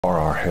are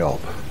our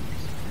help.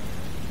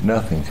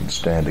 Nothing can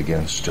stand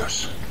against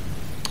us.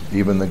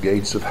 Even the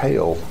gates of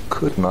hell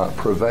could not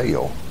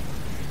prevail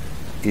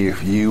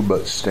if you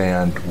but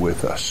stand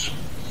with us.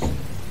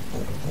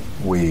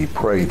 We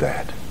pray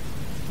that.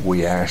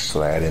 We ask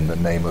that in the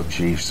name of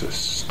Jesus.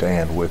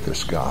 Stand with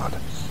us, God.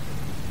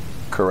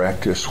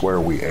 Correct us where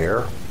we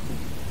err.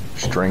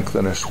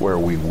 Strengthen us where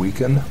we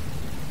weaken.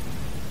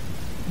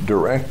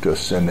 Direct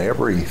us in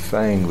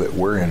everything that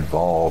we're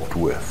involved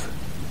with.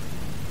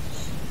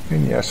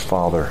 And yes,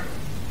 Father,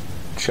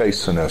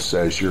 chasten us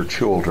as your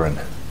children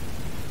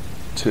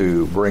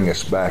to bring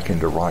us back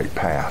into right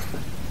path.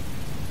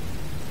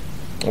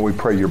 We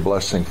pray your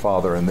blessing,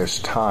 Father, in this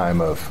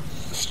time of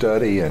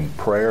study and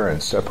prayer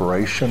and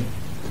separation,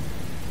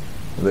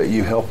 that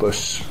you help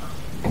us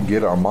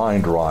get our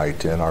mind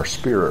right and our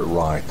spirit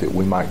right, that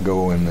we might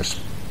go in this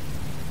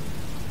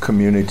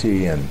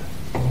community and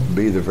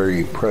be the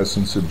very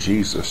presence of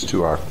Jesus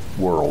to our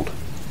world.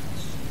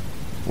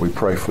 We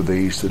pray for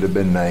these that have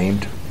been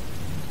named.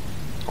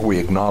 We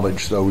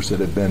acknowledge those that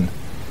have been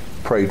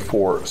prayed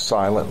for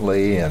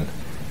silently and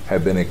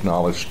have been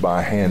acknowledged by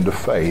a hand of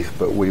faith,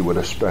 but we would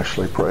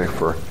especially pray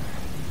for,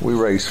 we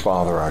raise,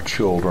 Father, our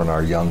children,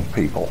 our young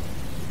people.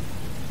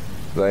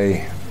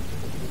 They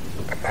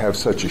have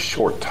such a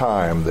short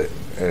time that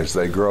as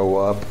they grow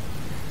up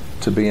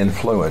to be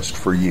influenced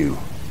for you.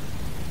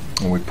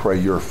 And we pray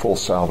your full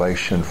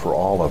salvation for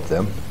all of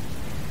them.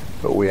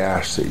 But we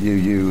ask that you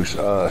use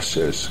us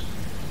as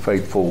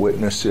faithful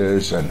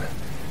witnesses and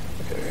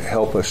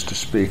help us to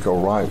speak a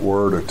right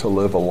word or to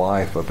live a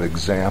life of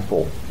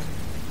example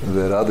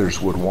that others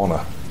would want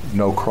to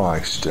know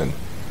Christ and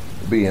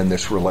be in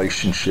this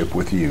relationship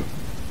with you.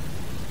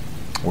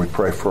 We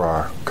pray for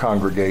our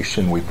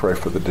congregation. We pray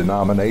for the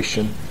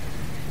denomination.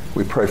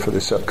 We pray for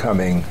this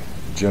upcoming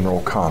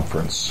general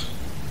conference.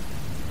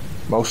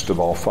 Most of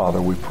all,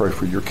 Father, we pray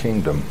for your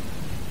kingdom,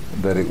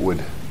 that it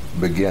would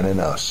begin in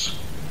us.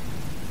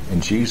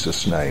 In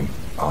Jesus' name,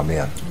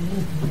 amen.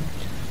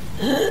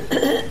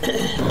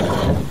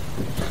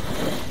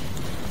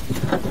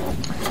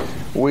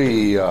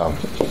 We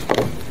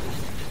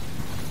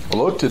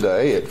look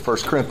today at 1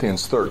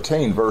 Corinthians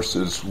 13,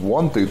 verses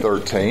 1 through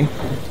 13.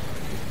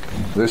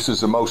 This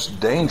is the most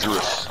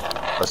dangerous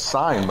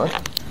assignment,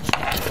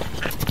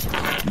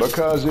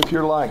 because if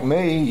you're like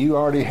me, you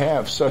already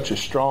have such a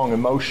strong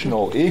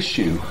emotional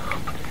issue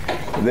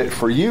that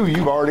for you,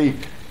 you've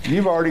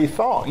already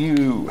thought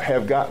you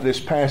have got this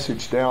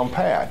passage down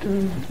pat.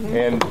 Mm-hmm.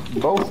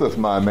 And both of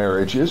my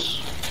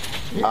marriages,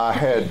 I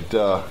had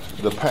the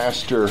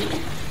pastor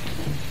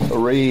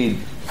read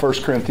 1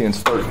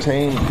 Corinthians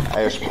 13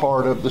 as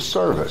part of the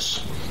service.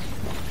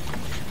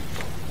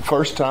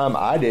 First time,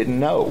 I didn't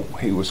know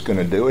he was going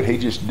to do it. He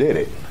just did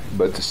it.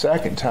 But the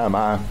second time,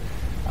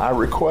 I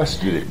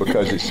requested it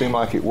because it seemed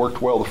like it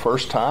worked well the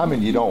first time,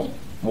 and you don't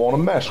want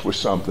to mess with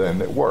something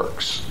that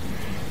works.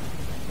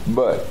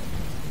 But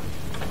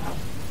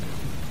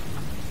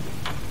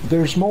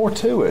there's more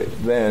to it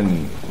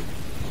than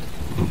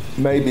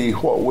maybe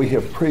what we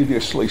have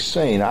previously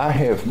seen. I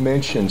have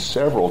mentioned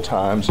several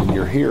times in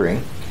your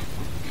hearing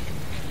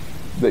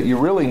that you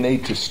really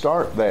need to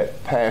start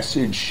that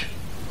passage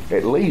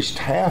at least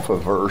half a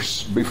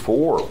verse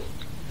before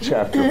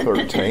chapter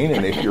 13,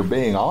 and if you're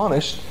being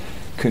honest,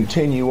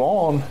 continue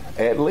on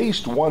at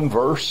least one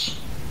verse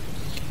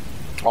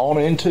on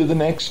into the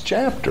next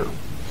chapter.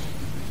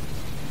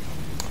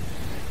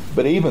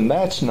 But even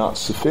that's not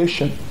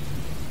sufficient.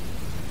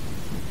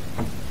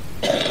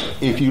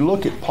 If you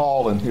look at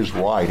Paul and his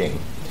writing,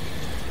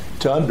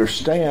 to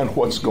understand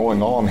what's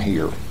going on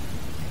here,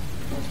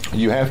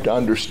 you have to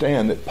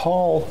understand that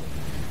Paul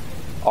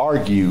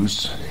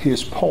argues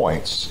his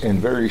points in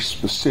very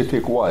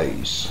specific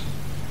ways.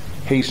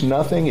 He's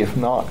nothing if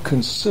not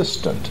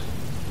consistent.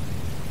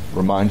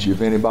 Reminds you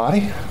of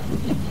anybody?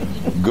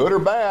 Good or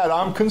bad,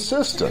 I'm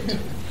consistent.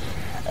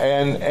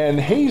 And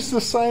he's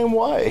the same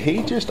way.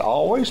 He just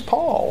always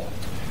Paul.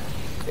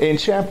 In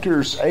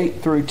chapters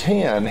 8 through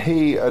 10,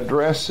 he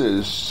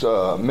addresses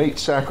meat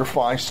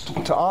sacrificed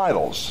to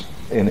idols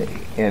and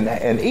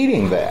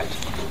eating that.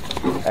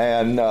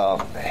 And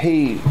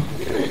he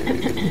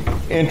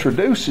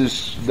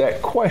introduces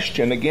that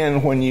question.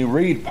 Again, when you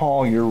read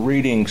Paul, you're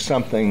reading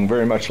something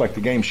very much like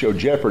the game show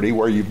Jeopardy,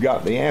 where you've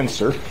got the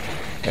answer,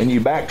 and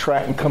you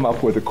backtrack and come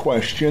up with a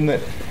question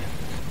that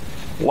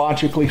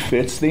logically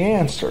fits the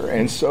answer.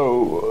 And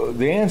so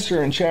the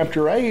answer in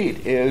chapter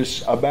 8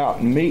 is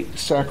about meat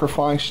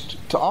sacrificed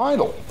to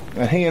idol.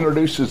 And he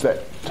introduces that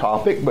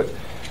topic, but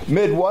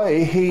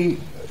midway he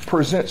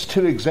presents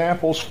two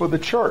examples for the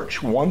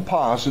church. One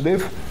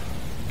positive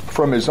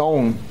from his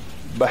own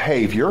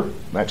behavior,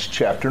 that's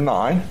chapter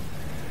 9,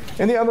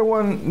 and the other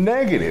one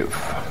negative,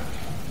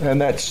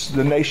 and that's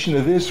the nation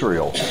of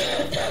Israel,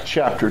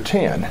 chapter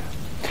 10.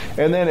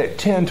 And then at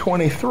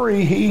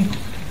 10:23 he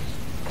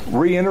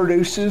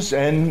reintroduces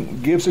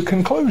and gives a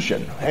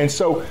conclusion. And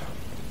so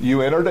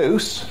you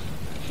introduce,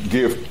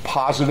 give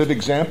positive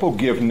example,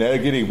 give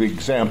negative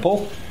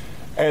example,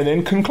 and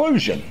then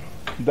conclusion.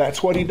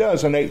 That's what he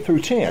does in 8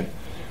 through 10.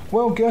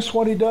 Well, guess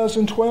what he does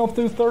in 12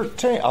 through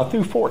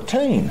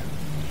 14?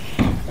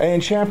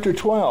 In chapter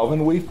 12,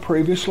 and we've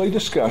previously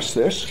discussed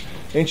this,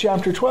 in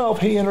chapter 12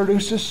 he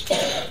introduces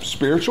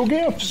spiritual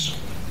gifts.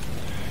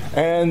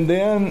 And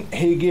then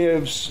he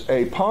gives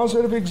a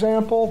positive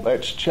example.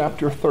 That's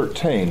chapter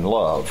 13,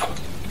 love.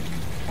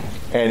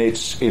 And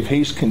if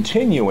he's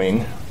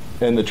continuing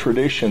in the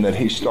tradition that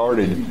he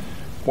started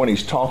when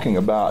he's talking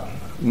about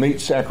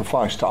meat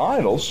sacrificed to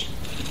idols,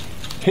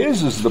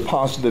 his is the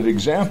positive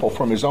example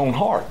from his own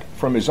heart,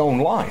 from his own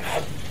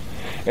life.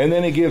 And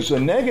then he gives a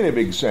negative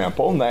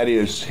example, and that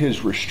is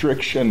his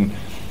restriction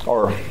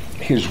or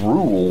his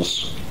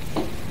rules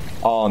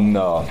on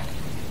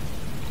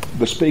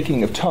the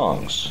speaking of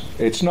tongues.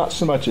 It's not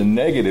so much a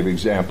negative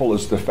example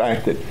as the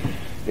fact that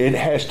it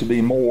has to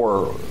be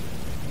more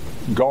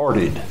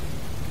guarded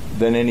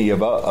than any of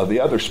the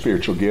other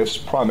spiritual gifts,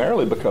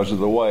 primarily because of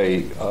the way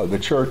the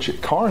church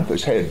at Corinth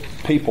has had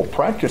people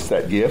practice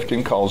that gift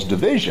and cause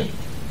division.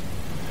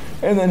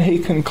 And then he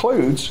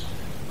concludes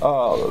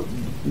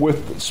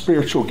with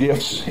spiritual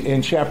gifts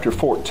in chapter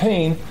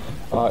 14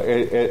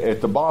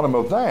 at the bottom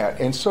of that.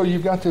 And so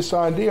you've got this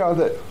idea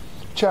that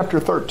chapter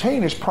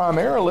 13 is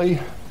primarily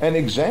an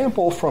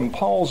example from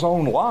Paul's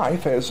own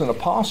life as an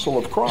apostle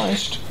of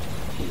Christ,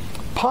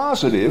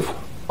 positive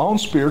on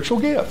spiritual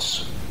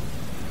gifts.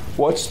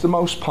 What's the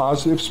most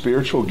positive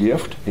spiritual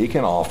gift he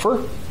can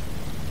offer?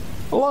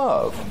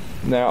 Love.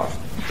 Now,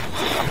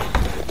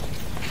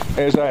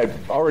 as I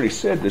already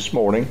said this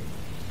morning,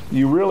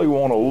 you really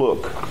want to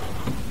look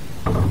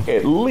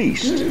at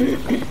least,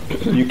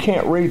 you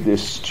can't read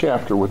this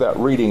chapter without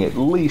reading at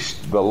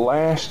least the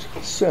last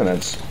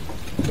sentence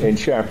in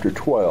chapter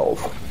 12.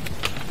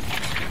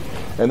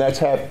 And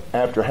that's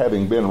after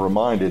having been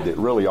reminded that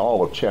really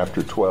all of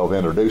chapter 12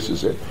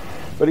 introduces it.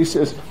 But he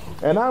says,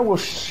 and I will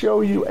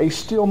show you a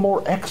still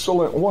more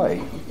excellent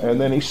way.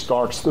 And then he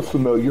starts the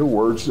familiar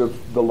words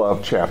of the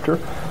love chapter.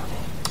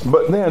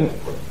 But then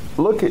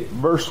look at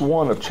verse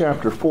 1 of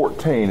chapter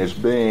 14 as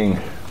being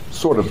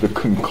sort of the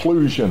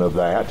conclusion of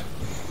that.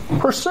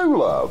 Pursue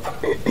love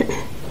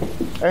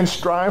and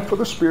strive for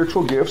the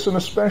spiritual gifts, and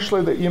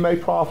especially that you may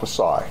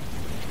prophesy.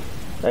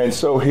 And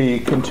so he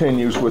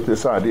continues with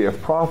this idea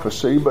of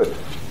prophecy, but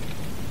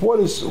what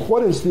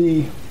is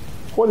the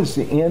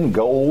end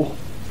goal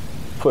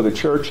for the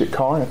church at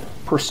Corinth?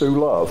 Pursue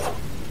love.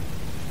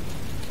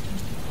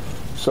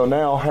 So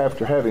now,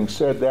 after having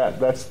said that,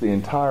 that's the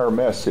entire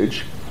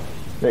message,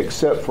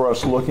 except for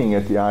us looking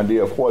at the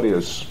idea of what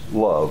is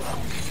love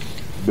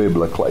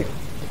biblically.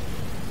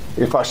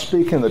 If I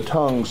speak in the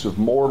tongues of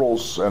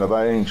mortals and of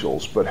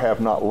angels, but have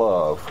not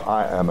love,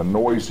 I am a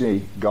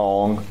noisy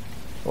gong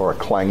or a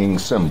clanging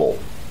cymbal.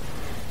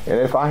 And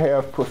if I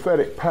have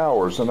prophetic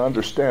powers and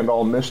understand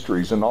all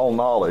mysteries and all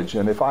knowledge,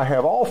 and if I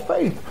have all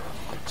faith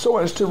so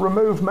as to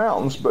remove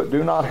mountains, but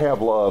do not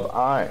have love,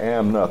 I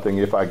am nothing.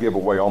 If I give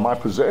away all my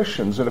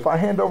possessions, and if I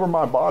hand over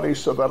my body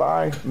so that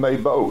I may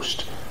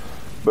boast,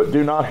 but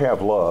do not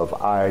have love,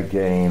 I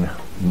gain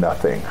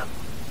nothing.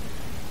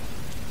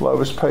 Love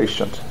is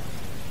patient.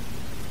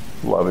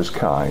 Love is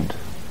kind.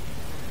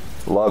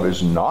 Love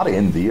is not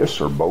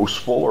envious or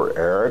boastful or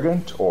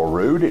arrogant or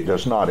rude. It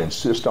does not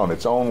insist on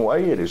its own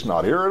way. It is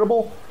not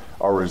irritable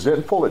or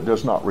resentful. It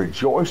does not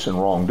rejoice in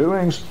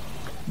wrongdoings,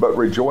 but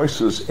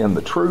rejoices in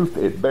the truth.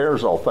 It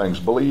bears all things,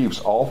 believes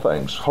all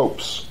things,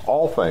 hopes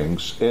all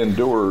things,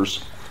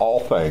 endures all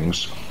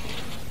things.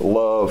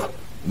 Love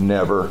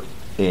never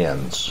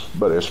ends.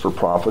 But as for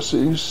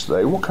prophecies,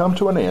 they will come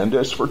to an end.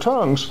 As for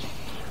tongues,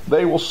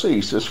 they will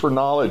cease. As for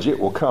knowledge, it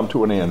will come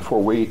to an end.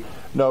 For we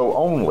know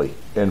only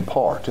in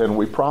part, and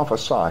we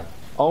prophesy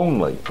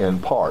only in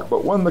part.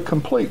 But when the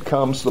complete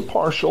comes, the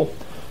partial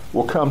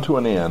will come to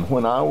an end.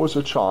 When I was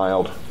a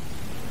child,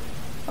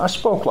 I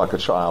spoke like a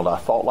child. I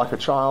thought like a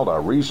child. I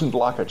reasoned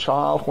like a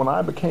child. When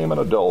I became an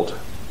adult,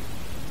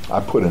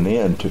 I put an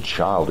end to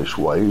childish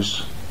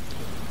ways.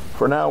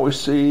 For now we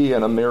see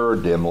in a mirror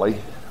dimly,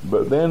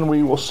 but then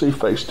we will see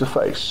face to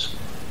face.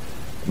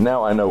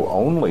 Now I know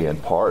only in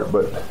part,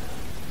 but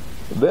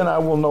then I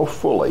will know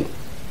fully,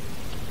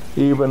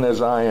 even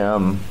as I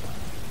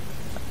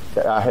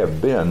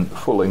have been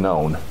fully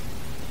known.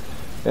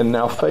 And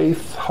now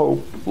faith,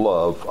 hope,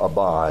 love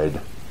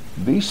abide,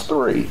 these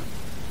three,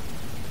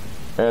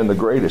 and the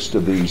greatest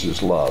of these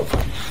is love.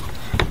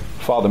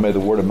 Father, may the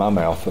word of my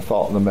mouth, the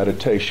thought and the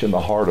meditation, the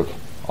heart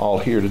of all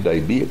here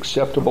today be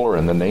acceptable, or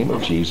in the name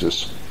of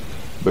Jesus,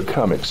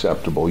 become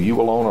acceptable.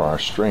 You alone are our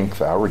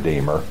strength, our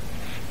Redeemer.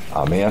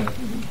 Amen.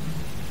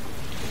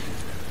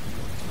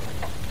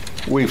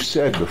 We've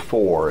said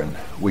before, and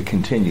we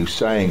continue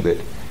saying, that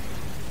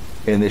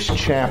in this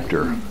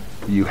chapter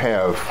you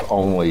have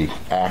only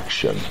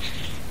action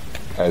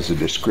as a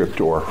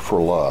descriptor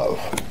for love,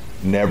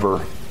 never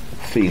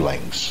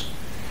feelings.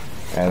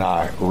 And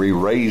I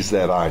re-raise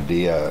that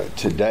idea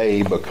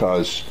today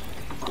because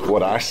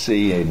what I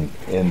see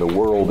in the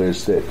world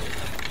is that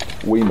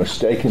we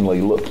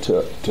mistakenly look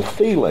to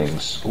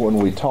feelings when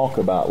we talk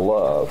about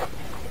love,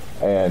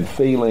 and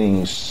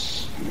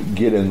feelings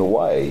get in the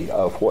way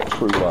of what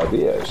true love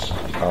is.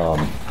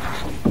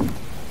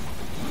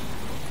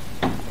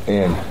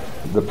 In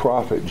the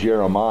prophet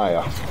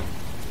Jeremiah,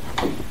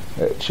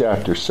 at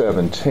chapter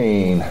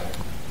 17,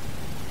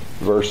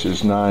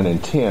 verses 9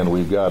 and 10,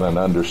 we've got an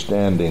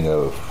understanding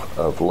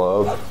of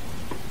love,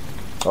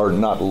 or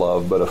not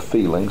love, but of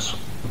feelings.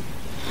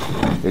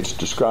 It's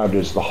described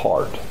as the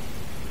heart.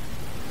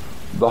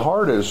 The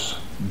heart is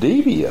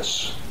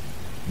devious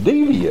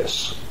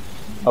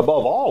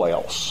above all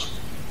else.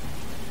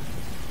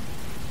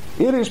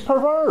 It is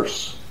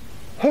perverse.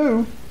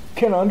 Who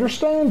can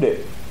understand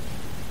it?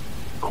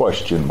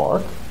 Question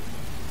mark.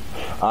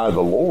 I,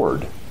 the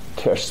Lord,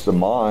 test the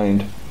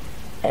mind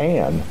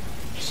and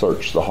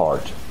search the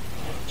heart.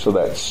 So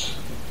that's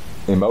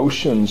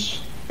emotions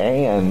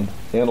and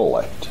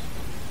intellect.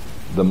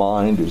 The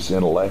mind is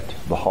intellect,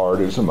 the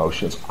heart is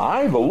emotions.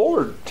 I, the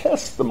Lord,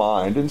 test the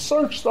mind and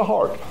search the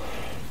heart,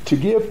 to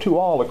give to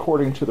all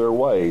according to their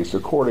ways,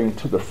 according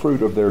to the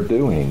fruit of their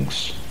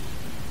doings.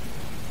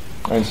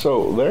 And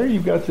so there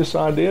you've got this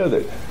idea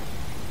that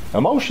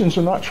emotions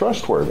are not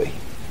trustworthy.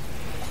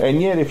 And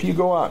yet if you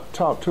go out and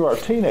talk to our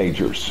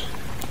teenagers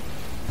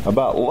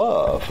about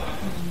love,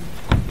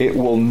 it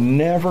will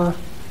never,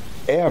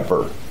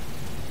 ever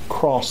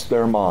cross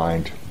their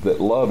mind that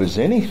love is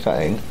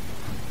anything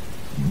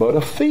but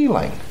a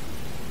feeling.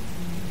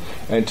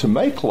 And to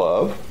make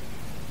love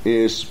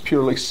is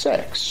purely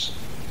sex.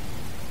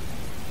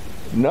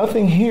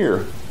 Nothing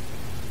here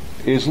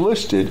is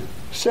listed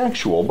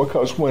sexual,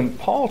 because when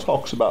Paul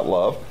talks about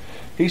love,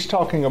 he's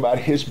talking about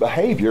his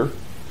behavior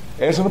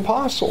as an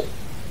apostle.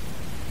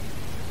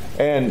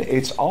 And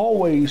it's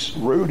always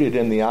rooted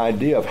in the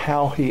idea of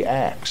how he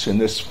acts. In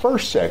this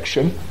first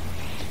section,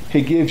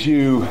 he gives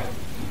you,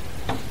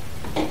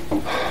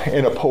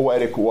 in a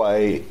poetic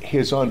way,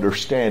 his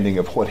understanding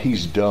of what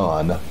he's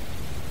done,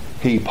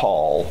 he,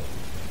 Paul,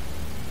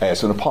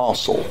 as an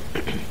apostle.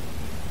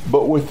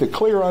 But with the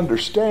clear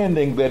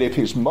understanding that if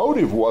his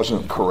motive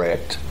wasn't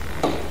correct,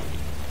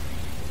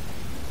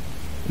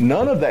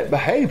 none of that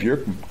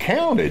behavior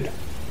counted.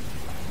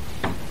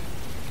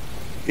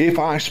 If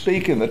I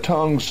speak in the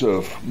tongues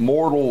of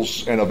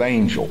mortals and of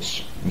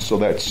angels, and so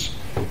that's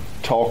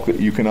talk that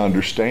you can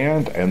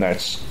understand, and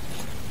that's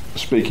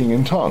speaking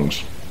in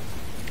tongues.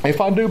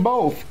 If I do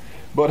both,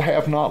 but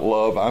have not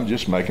love, I'm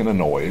just making a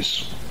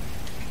noise.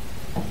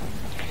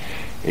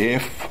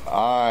 If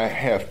I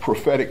have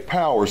prophetic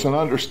powers and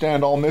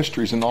understand all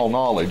mysteries and all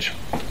knowledge,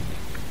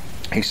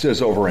 he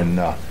says over in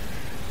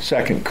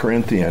 2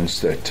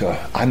 Corinthians that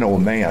I know a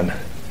man,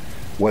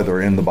 whether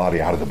in the body,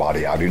 out of the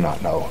body, I do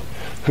not know,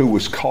 who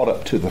was caught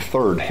up to the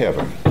third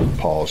heaven.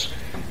 Pause.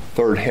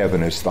 Third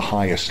heaven is the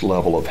highest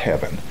level of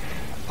heaven.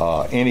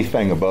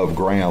 Anything above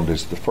ground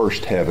is the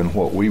first heaven.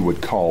 What we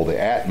would call the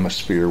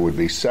atmosphere would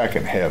be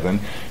second heaven,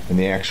 and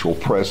the actual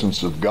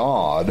presence of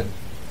God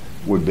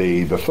would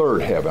be the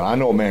third heaven. I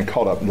know a man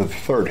caught up into the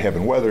third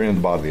heaven, whether in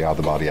the body, out of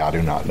the body, I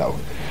do not know,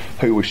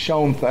 who was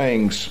shown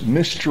things,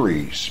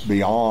 mysteries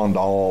beyond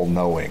all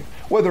knowing.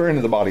 Whether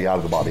into the body, out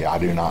of the body, I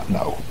do not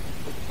know.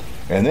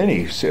 And then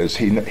he says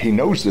he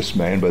knows this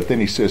man, but then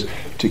he says,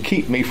 to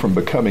keep me from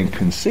becoming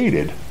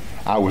conceited,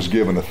 I was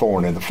given a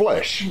thorn in the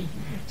flesh.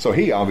 So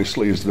he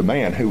obviously is the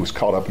man who was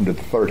caught up into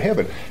the third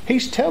heaven.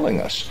 He's telling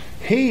us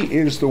he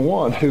is the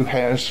one who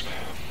has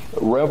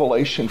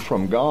revelation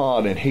from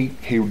God, and he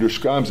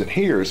describes it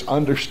here as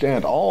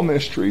understand all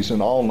mysteries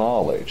and all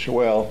knowledge.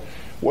 Well,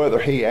 whether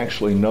he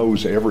actually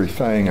knows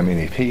everything, I mean,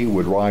 if he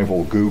would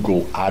rival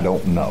Google, I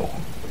don't know.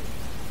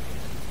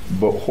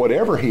 But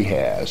whatever he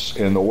has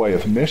in the way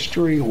of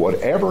mystery,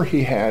 whatever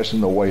he has in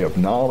the way of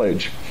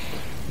knowledge,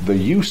 the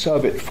use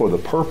of it for the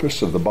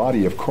purpose of the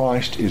body of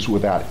Christ is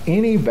without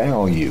any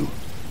value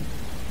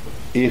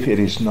if it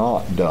is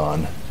not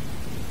done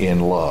in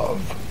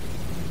love.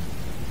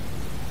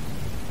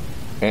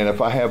 And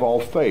if I have all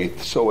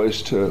faith so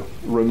as to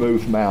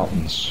remove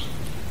mountains,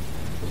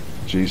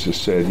 Jesus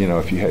said,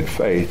 if you had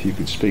faith, you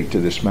could speak to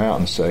this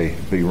mountain, say,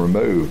 be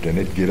removed, and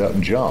it'd get up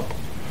and jump.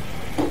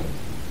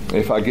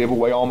 If I give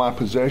away all my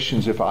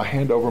possessions, if I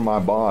hand over my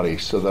body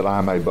so that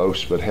I may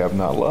boast but have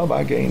not love,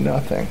 I gain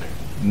nothing.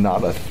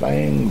 Not a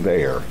thing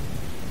there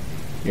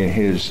in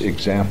his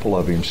example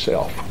of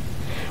himself.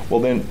 Well,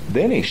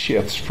 then he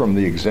shifts from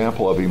the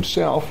example of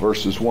himself,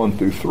 verses 1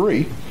 through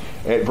 3.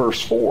 At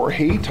verse 4,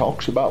 he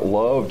talks about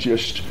love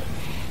just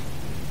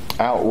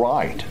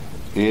outright.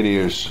 It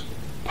is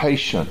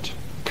patient,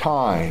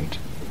 kind,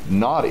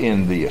 not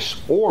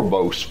envious, or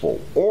boastful,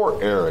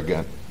 or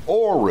arrogant,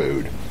 or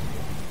rude.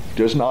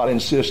 Does not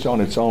insist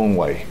on its own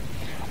way.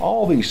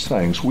 All these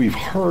things we've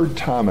heard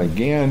time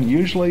again,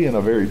 usually in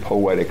a very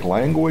poetic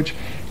language.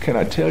 Can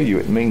I tell you,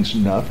 it means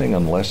nothing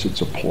unless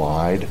it's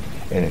applied,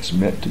 and it's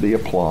meant to be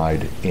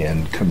applied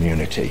in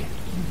community.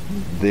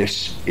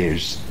 This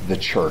is the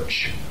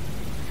church.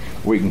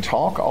 We can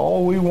talk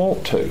all we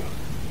want to,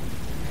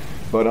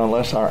 but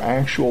unless our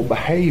actual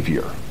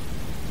behavior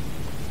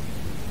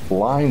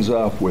lines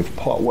up with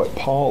what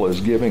Paul is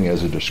giving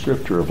as a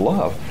descriptor of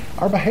love,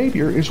 our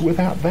behavior is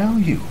without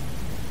value.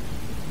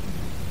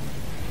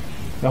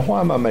 Now,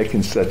 why am I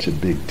making such a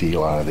big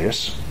deal out of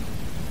this?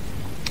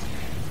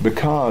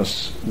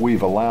 Because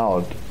we've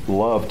allowed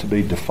love to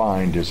be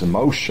defined as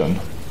emotion,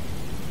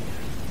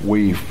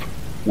 we've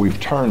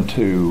turned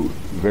to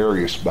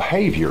various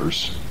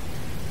behaviors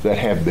that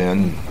have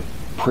been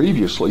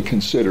previously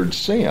considered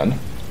sin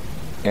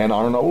and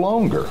are no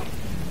longer.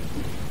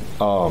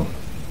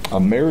 A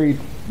married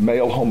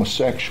male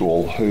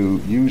homosexual who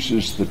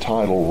uses the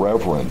title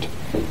reverend,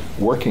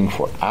 working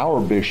for our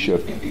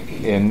bishop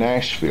in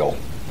Nashville,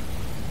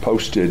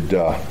 posted,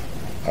 I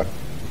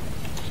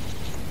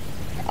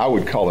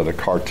would call it a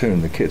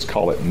cartoon, the kids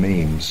call it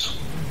memes.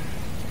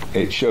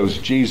 It shows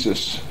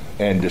Jesus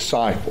and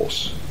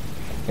disciples.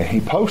 And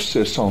he posts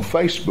this on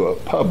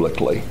Facebook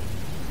publicly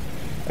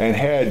and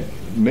had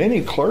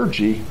many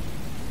clergy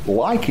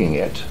liking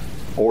it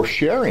or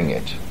sharing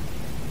it.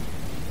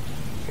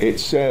 It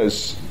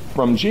says,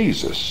 from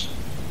Jesus,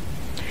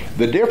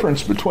 the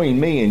difference between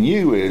me and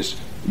you is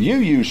you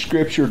use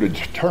Scripture to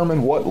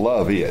determine what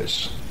love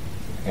is,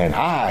 and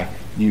I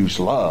use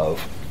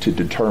love to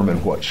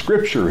determine what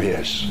Scripture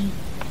is.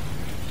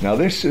 Now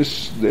this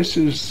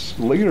is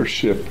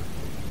leadership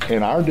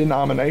in our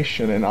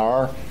denomination, in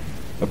our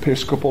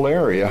Episcopal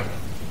area,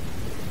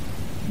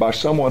 by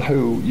someone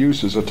who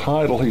uses a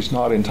title he's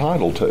not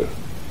entitled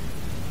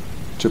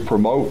to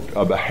promote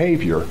a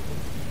behavior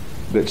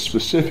that's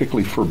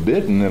specifically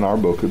forbidden in our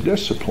book of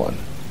discipline.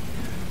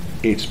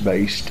 It's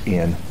based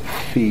in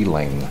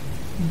feeling.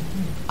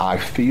 I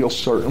feel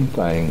certain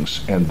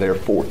things and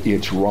therefore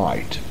it's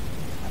right.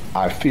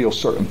 I feel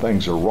certain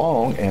things are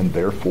wrong and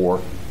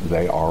therefore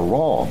they are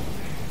wrong.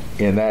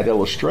 In that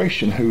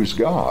illustration, who's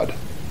God?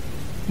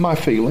 My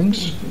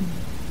feelings.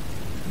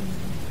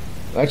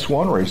 That's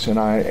one reason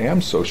I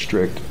am so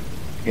strict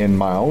in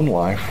my own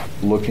life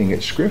looking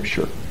at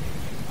Scripture.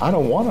 I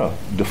don't want to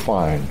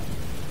define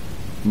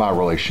my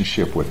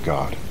relationship with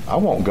God. I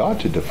want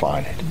God to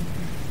define it.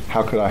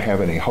 How could I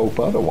have any hope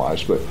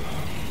otherwise? But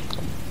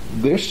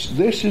this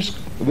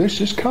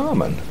is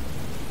common.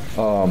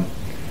 The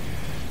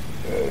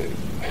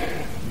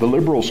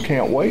liberals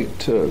can't wait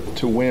to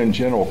win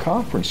General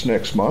Conference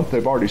next month.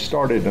 They've already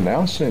started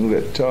announcing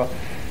that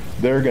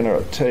they're going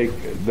to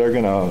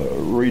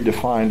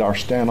redefine our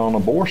stand on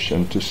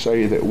abortion to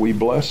say that we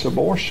bless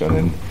abortion.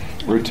 And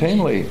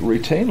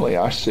routinely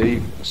I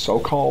see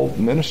so-called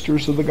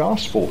ministers of the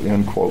gospel,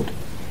 end quote,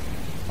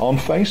 on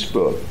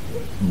Facebook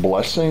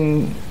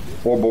blessing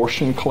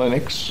abortion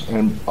clinics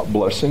and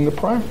blessing the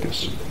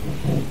practice.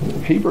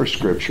 Hebrew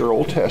Scripture,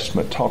 Old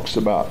Testament, talks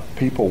about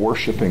people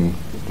worshiping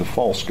the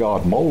false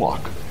god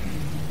Moloch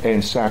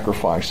and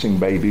sacrificing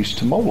babies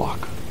to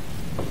Moloch.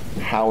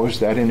 How is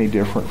that any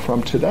different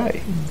from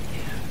today?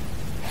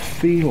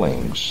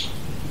 Feelings,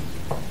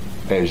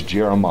 as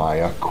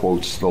Jeremiah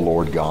quotes the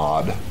Lord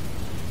God,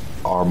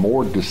 are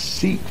more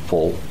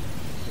deceitful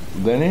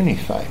than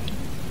anything.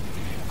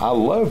 I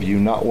love you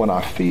not when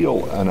I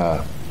feel an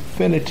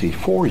affinity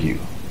for you.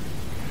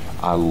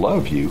 I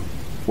love you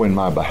when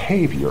my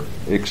behavior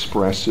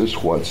expresses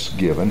what's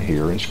given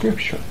here in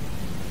Scripture.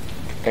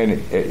 And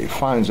it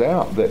finds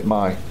out that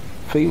my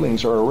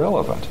feelings are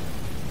irrelevant.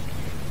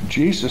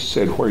 Jesus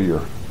said, where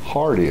your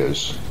heart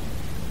is,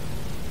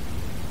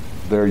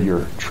 there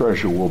your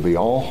treasure will be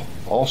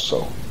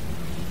also.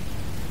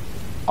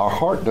 Our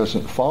heart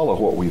doesn't follow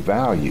what we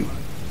value.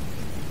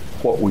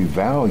 What we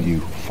value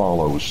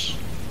follows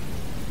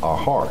our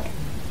heart.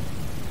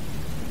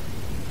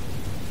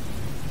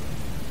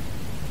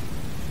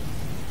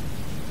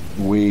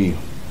 We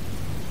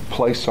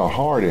place our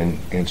heart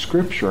in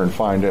Scripture and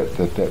find out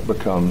that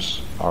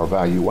becomes our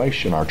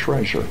valuation, our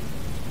treasure.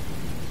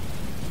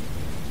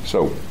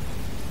 So,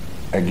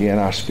 again,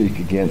 I speak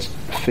against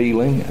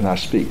feeling, and I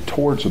speak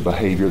towards a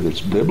behavior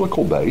that's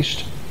biblical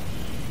based,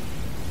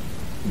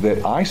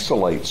 that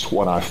isolates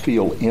what I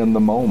feel in the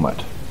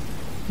moment.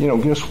 You know,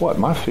 guess what?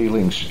 My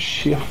feelings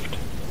shift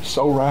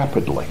so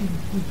rapidly.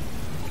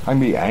 I can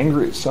be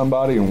angry at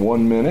somebody in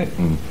 1 minute,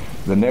 and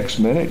the next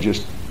minute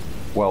just,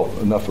 well,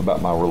 enough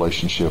about my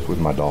relationship with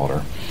my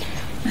daughter.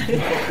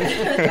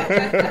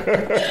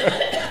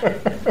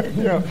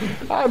 You know,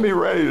 I'd be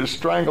ready to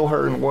strangle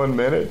her in 1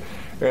 minute,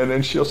 and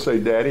then she'll say,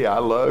 Daddy, I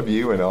love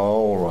you, and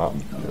all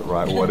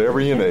right, whatever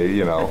you need,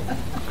 you know.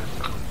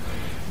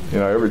 You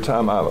know, every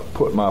time I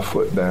put my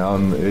foot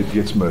down, it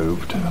gets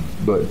moved.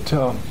 But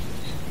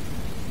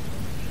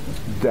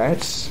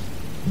that's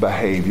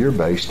behavior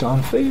based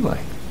on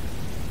feeling.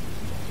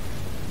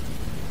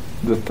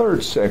 The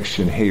third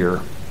section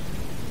here,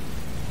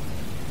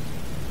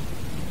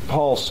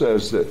 Paul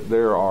says that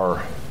there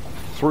are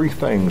three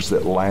things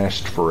that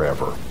last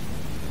forever.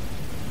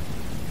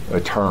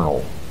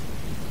 Eternal,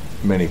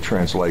 many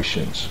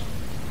translations.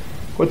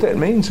 What that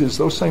means is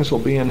those things will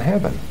be in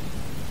heaven.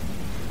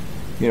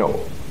 You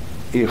know,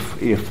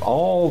 if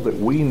all that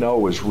we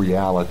know as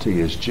reality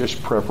is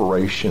just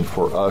preparation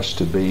for us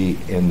to be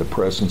in the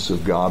presence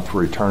of God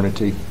for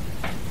eternity,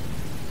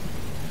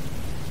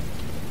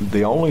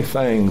 the only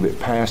thing that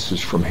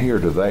passes from here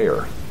to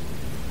there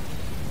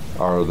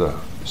are the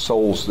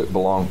souls that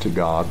belong to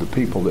God, the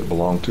people that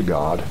belong to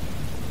God,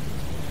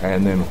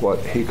 and then what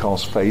he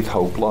calls faith,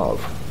 hope, love.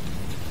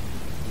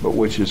 But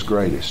which is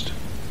greatest?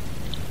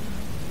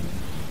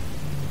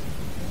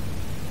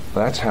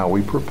 That's how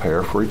we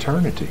prepare for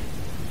eternity.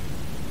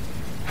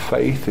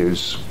 Faith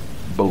is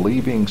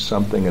believing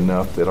something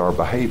enough that our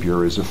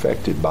behavior is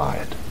affected by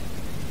it.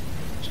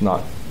 It's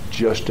not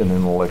just an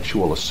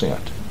intellectual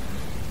assent.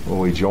 Well,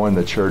 we join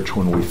the church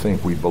when we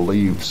think we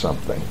believe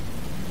something.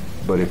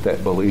 But if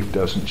that belief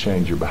doesn't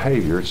change your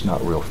behavior, it's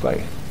not real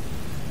faith.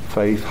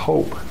 Faith,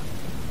 hope.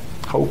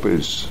 Hope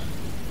is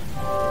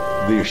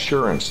the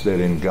assurance that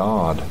in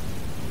God,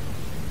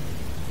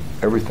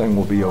 everything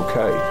will be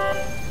okay.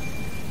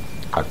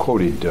 I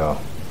quoted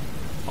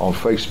on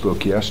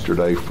Facebook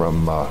yesterday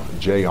from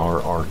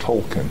J.R.R.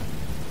 Tolkien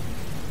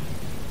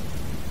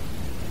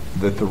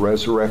that the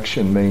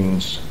resurrection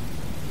means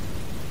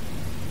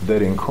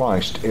that in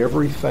Christ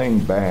everything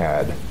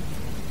bad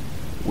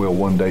will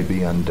one day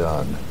be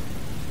undone.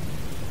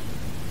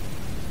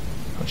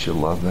 Don't you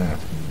love that?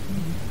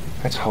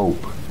 That's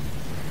hope.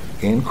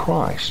 In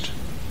Christ,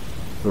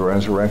 the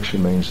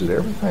resurrection means that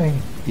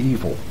everything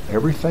evil,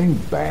 everything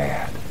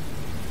bad,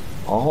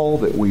 all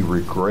that we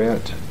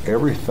regret,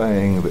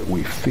 everything that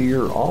we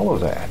fear, all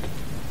of that,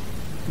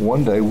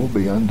 one day will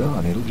be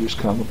undone. It'll just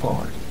come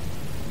apart.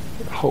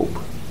 Hope.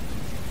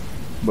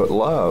 But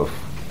love,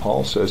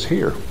 Paul says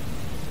here,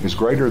 is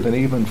greater than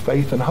even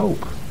faith and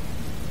hope,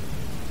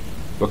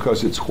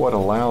 because it's what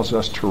allows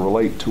us to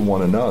relate to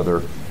one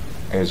another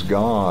as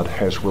God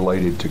has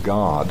related to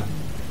God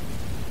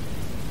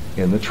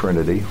in the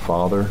Trinity,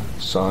 Father,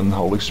 Son,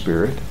 Holy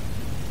Spirit,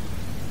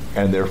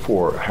 and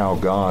therefore how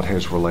God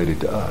has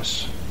related to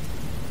us.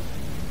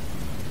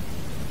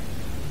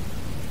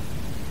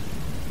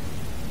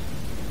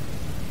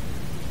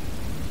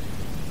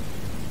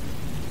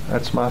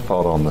 That's my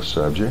thought on the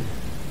subject.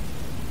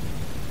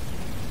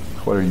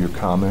 What are your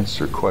comments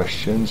or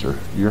questions or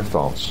your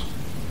thoughts?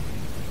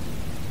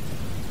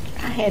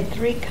 I had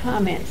 3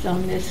 comments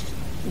on this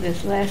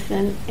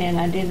lesson, and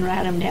I didn't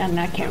write them down, and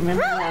I can't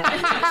remember one.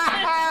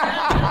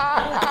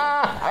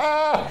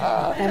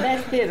 And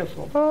that's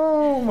pitiful.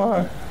 Oh,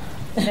 my.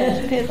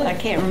 That's pitiful. I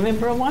can't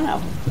remember one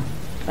of them.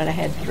 But I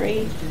had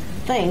 3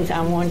 things I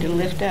wanted to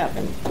lift up,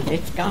 and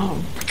it's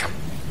gone.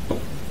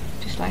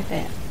 Just like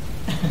that.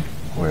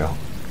 Well,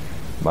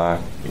 my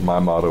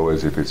motto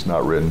is, if it's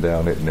not written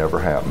down, it never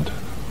happened.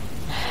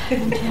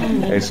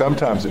 And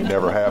sometimes it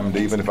never happened,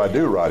 even if I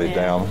do write it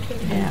down.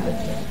 Yeah.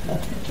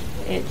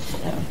 It's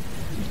a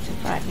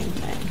frightening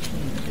thing.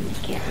 You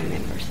can't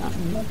remember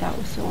something you thought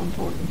was so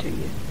important to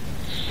you.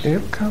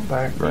 It'll come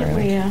back,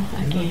 Granny. It will,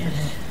 I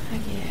guess.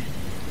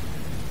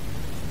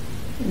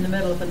 In the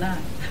middle of the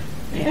night.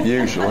 Yeah.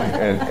 Usually.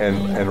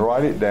 And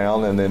write it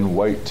down and then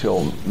wait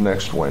till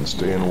next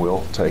Wednesday and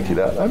we'll take it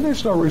up. And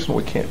there's no reason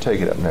we can't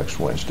take it up next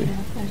Wednesday. Yeah,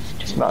 that's true.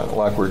 It's not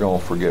like we're going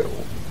to forget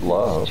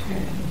love. That's true.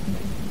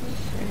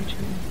 Very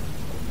true.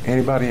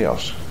 Anybody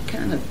else?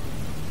 Kind of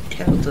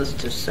tells us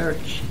to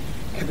search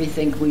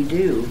everything we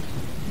do,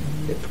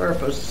 the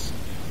purpose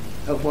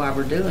of why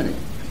we're doing it.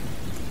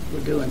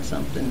 We're doing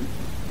something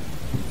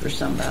for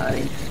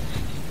somebody.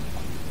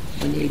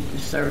 We need to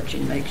search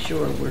and make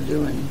sure we're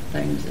doing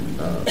things in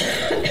love.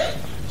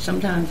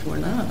 Sometimes we're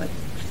not,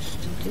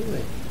 just to do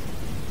it.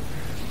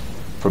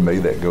 For me,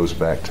 that goes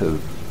back to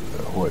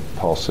what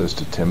Paul says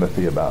to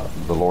Timothy about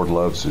the Lord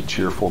loves a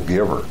cheerful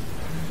giver.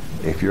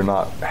 If you're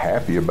not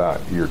happy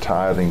about your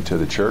tithing to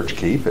the church,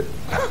 keep it.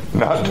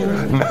 not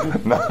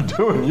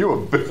doing you a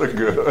bit of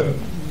good.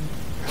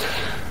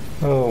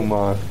 Oh,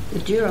 my. The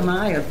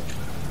Jeremiah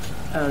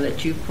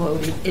that you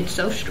quoted, it's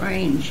so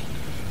strange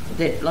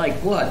that,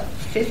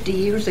 50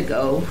 years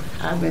ago,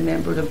 I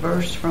remembered a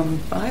verse from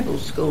Bible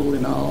school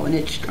and all, and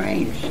it's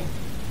strange.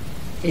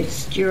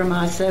 It's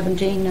Jeremiah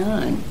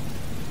 17:9.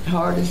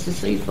 Heart is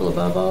deceitful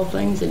above all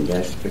things and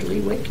desperately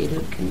wicked.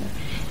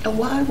 And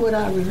why would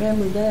I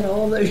remember that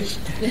all those?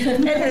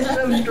 That is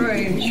so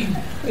strange.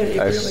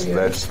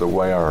 That's the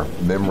way our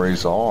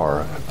memories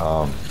are.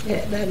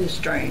 Yeah, that is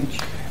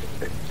strange.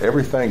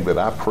 Everything that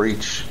I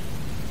preach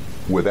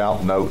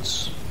without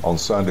notes on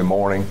Sunday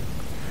morning,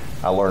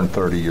 I learned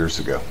 30 years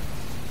ago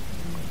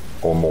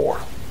or more.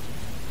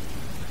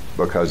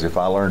 Because if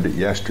I learned it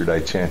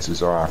yesterday,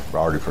 chances are I've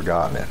already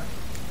forgotten it.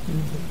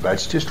 Mm-hmm.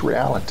 That's just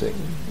reality.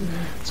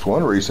 Mm-hmm. It's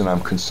one reason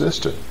I'm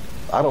consistent.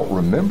 I don't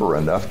remember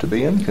enough to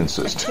be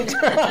inconsistent.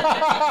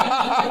 I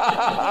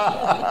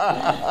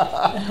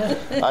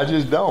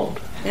just don't.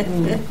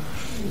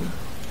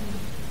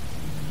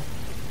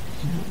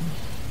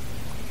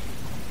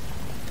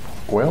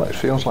 Well, it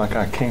feels like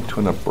I came to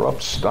an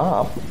abrupt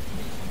stop,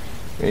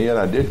 and yet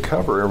I did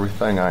cover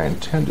everything I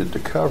intended to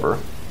cover.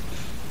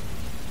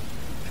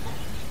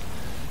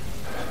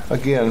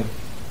 Again,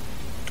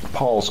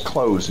 Paul's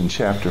close in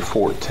chapter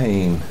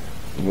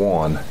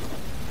 14:1.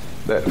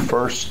 That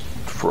first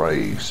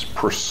phrase,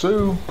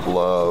 pursue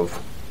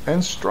love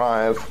and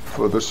strive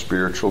for the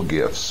spiritual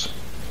gifts.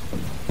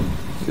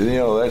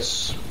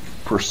 That's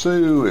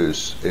pursue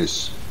is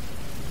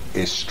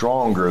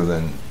stronger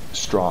than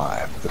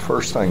strive. The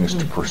first thing is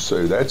to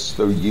pursue. That's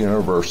the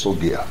universal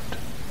gift.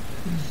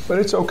 But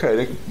it's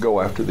okay to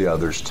go after the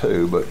others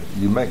too, but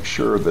you make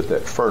sure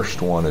that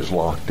first one is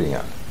locked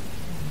in.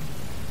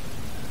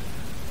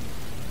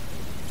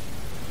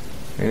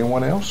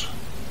 Anyone else?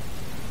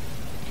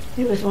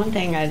 There was one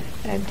thing I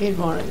did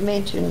want to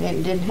mention that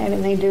didn't have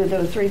anything to do with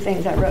those three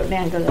things I wrote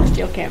down because I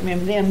still can't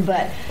remember them,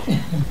 but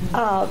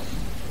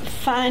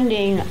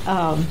finding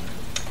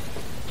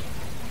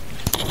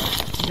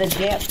the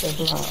depth of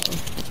love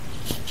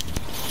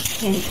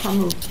can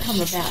come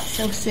about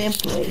so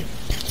simply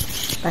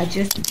by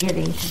just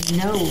getting to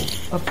know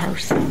a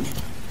person,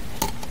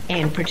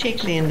 and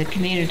particularly in the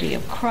community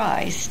of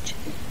Christ,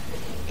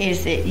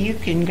 is that you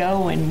can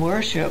go and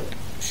worship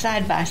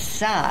side by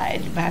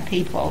side by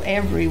people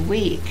every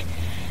week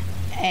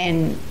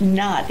and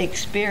not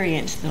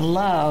experience the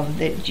love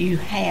that you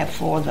have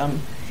for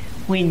them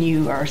when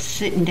you are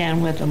sitting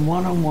down with them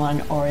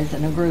one-on-one or as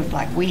in a group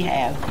like we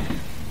have,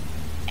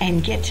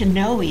 and get to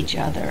know each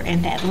other,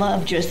 and that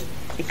love just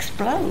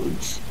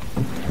explodes.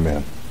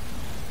 Amen.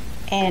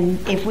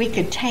 And if we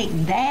could take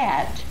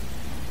that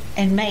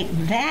and make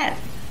that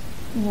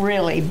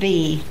really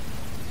be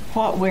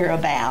what we're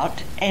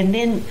about, and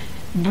then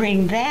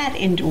bring that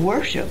into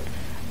worship,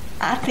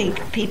 I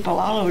think people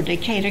all over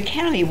Decatur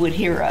County would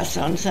hear us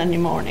on Sunday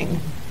morning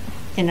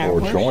in our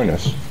worship.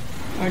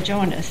 Or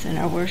join us in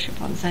our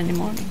worship on Sunday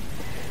morning.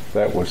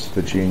 That was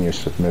the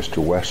genius of Mr.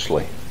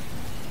 Wesley.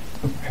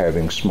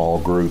 Having small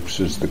groups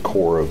is the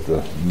core of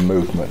the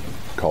movement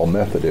called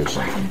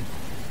Methodism.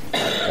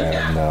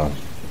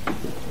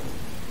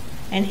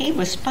 And he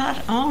was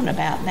spot on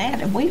about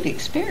that, and we've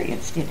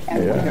experienced it.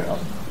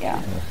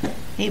 Yeah.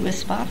 He was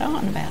spot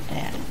on about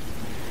that.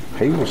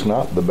 He was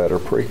not the better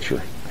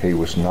preacher. He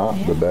was not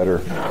the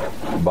better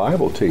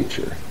Bible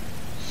teacher.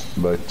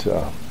 But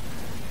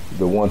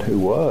the one who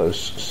was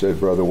said,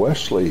 Brother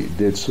Wesley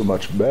did so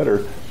much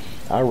better.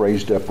 I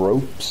raised up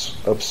ropes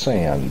of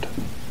sand.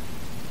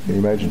 Can you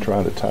imagine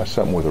trying to tie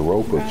something with a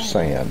rope of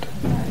sand?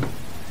 Right.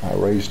 I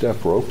raised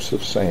up ropes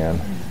of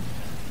sand,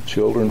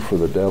 children for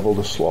the devil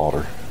to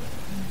slaughter.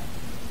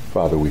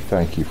 Father, we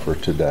thank you for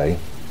today.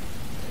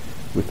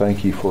 We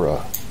thank you for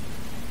a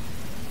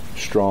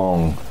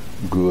strong,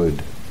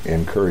 good,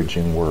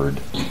 encouraging word.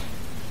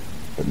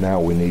 But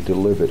now we need to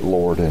live it,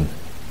 Lord, and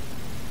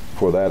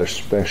for that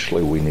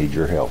especially we need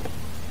your help.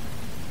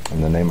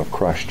 In the name of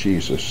Christ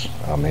Jesus,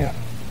 amen.